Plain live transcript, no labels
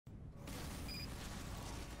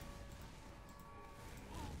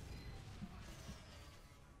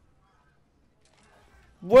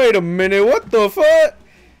Wait a minute, what the fuck?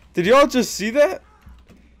 Did y'all just see that?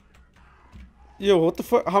 Yo, what the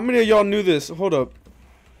fuck? How many of y'all knew this? Hold up.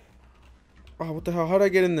 Oh, what the hell? How'd I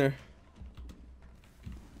get in there?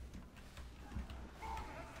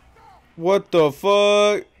 What the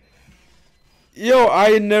fuck? Yo,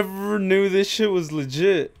 I never knew this shit was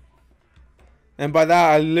legit. And by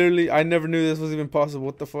that, I never knew this was even possible.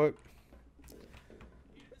 What the fuck?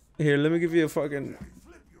 Here, let me give you a fucking...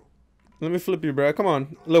 Let me flip you, bro. Come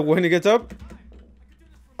on. Look, when he gets up.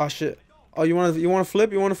 Oh, shit. Oh, you wanna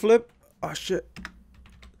flip? You wanna flip? Oh, shit.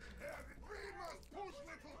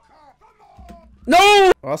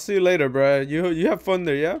 No! I'll see you later, bro. You have fun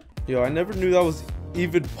there, yeah? Yo, I never knew that was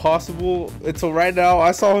even possible until right now.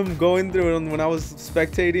 I saw him going through it when I was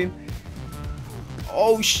spectating.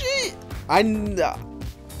 Oh, shit! I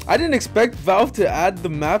didn't expect Valve to add the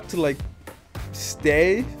map to, like,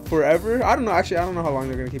 stay forever. I don't know. Actually, I don't know how long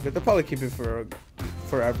they're gonna keep it. They'll probably keep it for a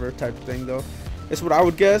forever type thing, though. It's what I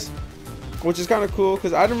would guess, which is kind of cool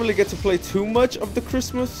because I didn't really get to play too much of the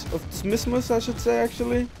Christmas, I should say.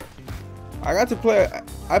 Actually, I got to play.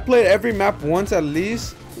 I played every map once at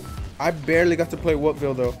least. I barely got to play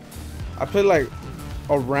Whatville though. I played like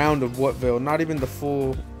a round of Whatville, not even the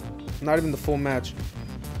full match.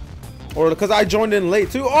 Or because I joined in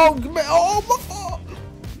late too. Oh, oh,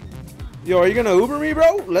 yo, are you gonna Uber me,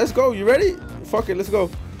 bro? Let's go. You ready? Fuck it, let's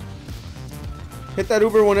go. Hit that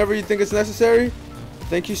Uber whenever you think it's necessary.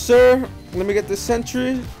 Thank you, sir. Let me get this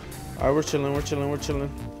sentry. All right, we're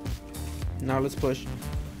chilling. Now let's push.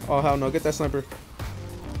 Oh, hell no. Get that sniper.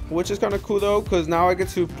 Which is kind of cool, though, because now I get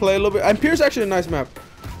to play a little bit. And PIER's actually a nice map.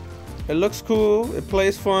 It looks cool. It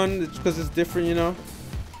plays fun because it's different, you know.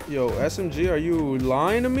 Yo, SMG, are you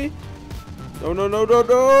lying to me? No.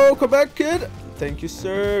 Come back, kid. Thank you,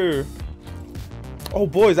 sir. Oh,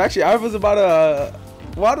 boys. Actually, I was about to...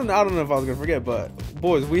 Well, I don't know if I was going to forget, but...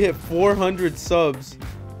 Boys, we hit 400 subs,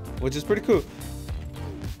 which is pretty cool.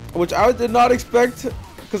 Which I did not expect,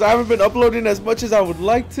 because I haven't been uploading as much as I would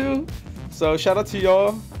like to. So, shout out to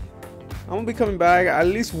y'all. I'm going to be coming back at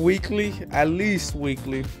least weekly. And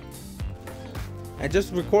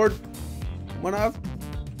just record when I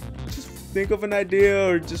just think of an idea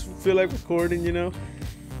or just feel like recording, you know.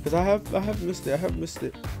 Because I have missed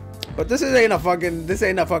it. But this ain't a fucking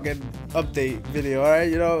update video, alright?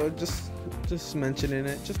 You know, just mentioning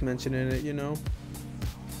it, you know.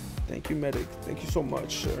 Thank you, medic. Thank you so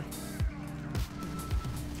much, sir.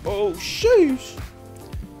 Oh, sheesh.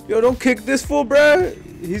 Yo, don't kick this fool, bruh.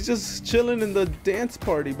 He's just chilling in the dance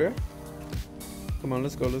party, bruh. Come on,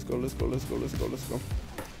 let's go.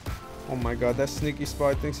 Oh my god, that sneaky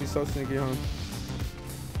spy thinks he's so sneaky, huh?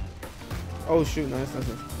 Oh shoot, nice.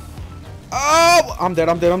 Oh, I'm dead.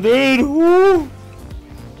 Woo.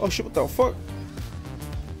 Oh shit, what the fuck?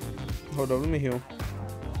 Hold up, let me heal.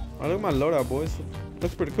 Oh, look at my loadout, boys.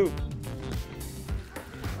 Looks pretty cool.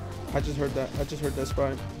 I just heard that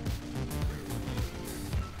spy.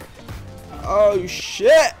 Oh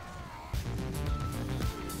shit!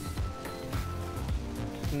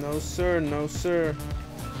 No sir.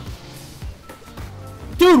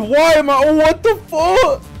 Dude, why am I? Oh, what the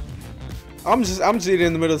fuck? I'm just eating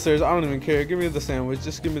in the middle of the stairs. I don't even care. Give me the sandwich.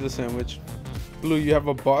 Just give me the sandwich. Blue, you have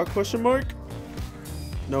a bot? Question mark?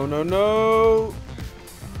 No.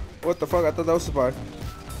 What the fuck? I thought that was a spy.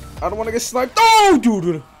 I don't want to get sniped. Oh,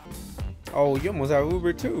 dude. Oh, you almost have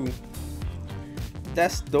Uber too.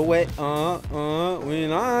 That's the way. We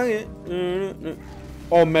like it.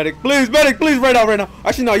 Oh, medic, please, right now.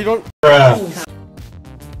 Actually, no, you don't.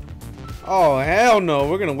 Oh, hell no.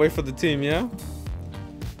 We're gonna wait for the team, yeah?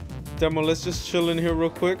 Demo, let's just chill in here real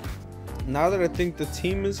quick. Now that I think the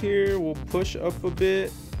team is here, we'll push up a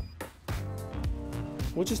bit.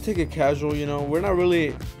 We'll just take it casual, you know. We're not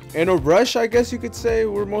really in a rush, I guess you could say.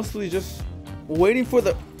 We're mostly just waiting for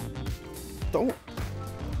the... Don't...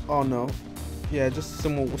 Oh, no. Yeah, just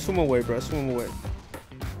swim away, bro. Swim away.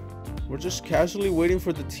 We're just casually waiting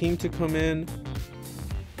for the team to come in.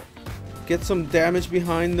 Get some damage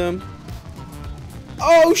behind them.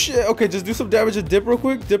 Oh shit! Okay, just do some damage and dip real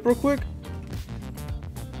quick.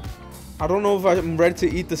 I don't know if I'm ready to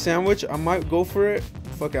eat the sandwich. I might go for it.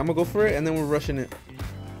 Fuck it, I'm gonna go for it and then we're rushing it.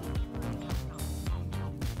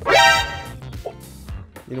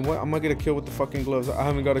 You know what? I'm gonna get a kill with the fucking gloves. I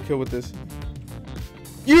haven't got a kill with this.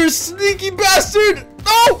 You sneaky bastard!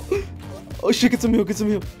 No! Oh shit, get some heal.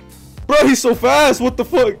 Bro, he's so fast. What the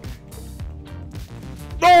fuck?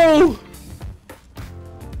 No!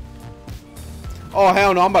 Oh,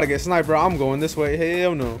 hell no. I'm about to get sniped, bro. I'm going this way.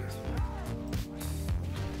 Hell no.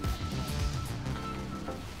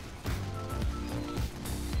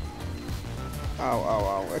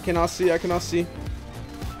 Ow. I cannot see.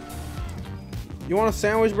 You want a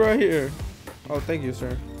sandwich, bro? Here. Oh, thank you,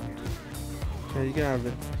 sir. Yeah, you can have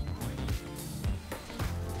it.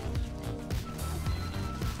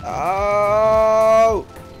 Oh!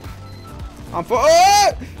 I'm for.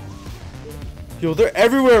 Oh! Yo, they're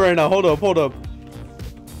everywhere right now. Hold up, hold up.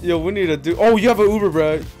 Yo, we need to do. Oh, you have an Uber,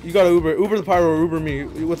 bro. You got an Uber. Uber the pyro, Uber me.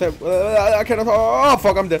 With that, I cannot. Oh,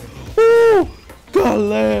 fuck, I'm dead. Woo!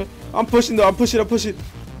 God, I'm pushing though. I'm pushing.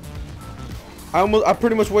 I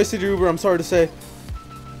pretty much wasted your Uber. I'm sorry to say.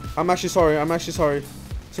 I'm actually sorry.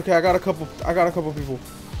 It's okay. I got a couple people.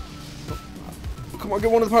 Come on,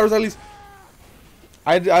 get one of the pyros at least.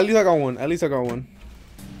 At least I got one.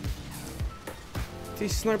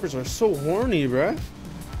 These snipers are so horny, bruh.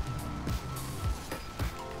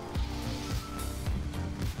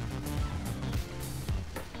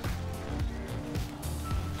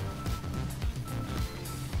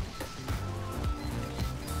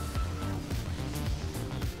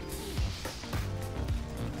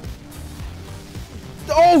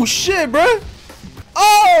 Oh shit, bruh.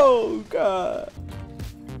 Oh god.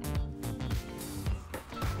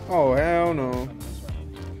 Oh hell no.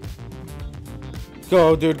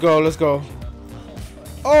 Go, dude, go. Let's go.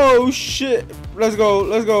 Oh shit. Let's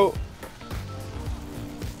go.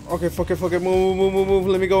 Okay, fuck it. Move.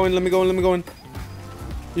 Let me go in.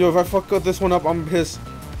 Yo, if I fuck up this one up, I'm pissed.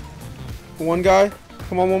 One guy.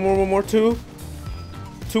 Come on, one more. Two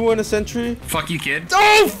in a sentry. Fuck you, kid.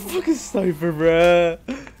 Oh, fucking sniper, bruh.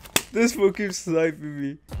 This fool keeps sniping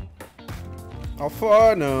me. Oh,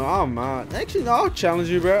 fuck no. I'm out. Actually, no, I'll challenge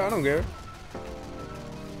you, bruh. I don't care.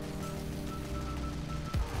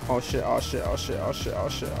 Oh shit.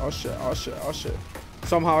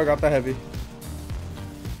 Somehow I got the heavy.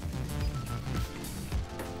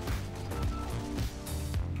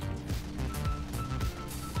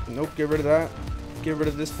 Nope, get rid of that. Get rid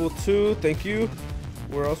of this fool too. Thank you.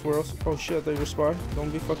 Where else? Oh shit, I thought you were spy. Don't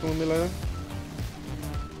be fucking with me like that.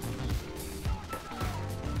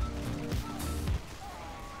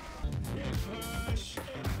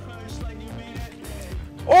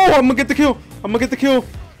 Oh, I'm gonna get the kill.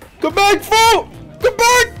 Come back, fool! Come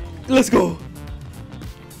back! Let's go.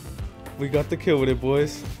 We got the kill with it,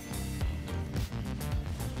 boys.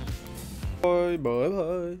 Bye.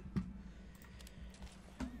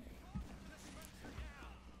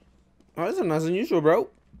 Oh, this is nice and unusual, bro.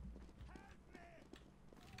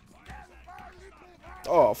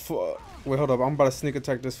 Oh, fuck. Wait, hold up. I'm about to sneak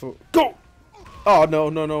attack this fool. Go! Oh,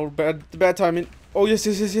 no. Bad timing. Oh, yes.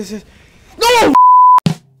 No!